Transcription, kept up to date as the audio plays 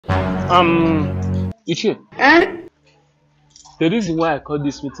Ichie. The reason why I call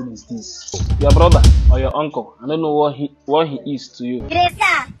this meeting is this. Your brother or your uncle, I don't know what he is to you.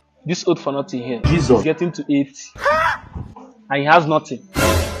 This old for nothing here. Jesus. He's getting to 80. And he has nothing.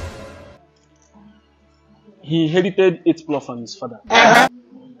 He inherited 8 plots from his father.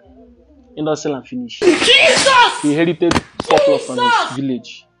 He doesn't sell and finish. Jesus! He inherited 4 plots from his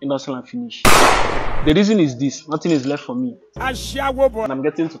village. He doesn't sell and finish. The reason is this. Nothing is left for me. And I'm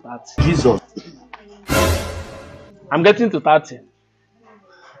getting to 30. Jesus. I'm getting to 30.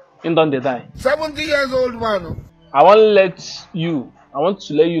 And then they die. 70 years old man. I want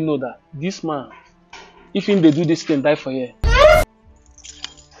to let you know that this man, if him they do this thing, die for here,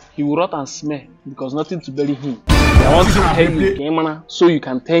 he will rot and smell because nothing to bury him. I want to tell you, Kemana, so you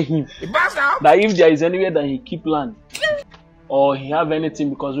can tell him that if there is anywhere that he keep land or he have anything,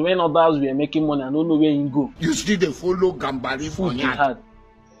 because when others were making money, I don't know where he go. You still dey follow Gambari for Food hard.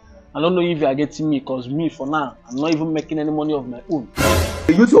 I don't know if you are getting me, because me for now, I'm not even making any money of my own.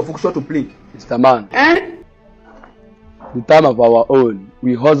 You use your function to play. Mr. Man, the time of our own,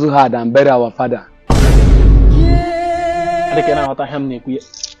 we hustle hard and bury our father.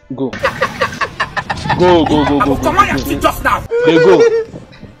 Go. Go. Come on, you just now. They go.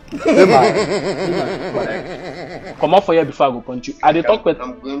 Come out for here before I go punch you. I dey talk better.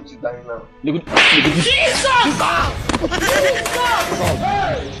 I'm going to die now.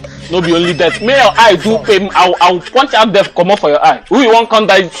 No be only that. May your eye do pain. I'll punch out death. Come out for your eye. Who you want come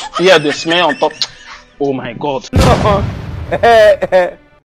die here? The smell on top. Oh my God.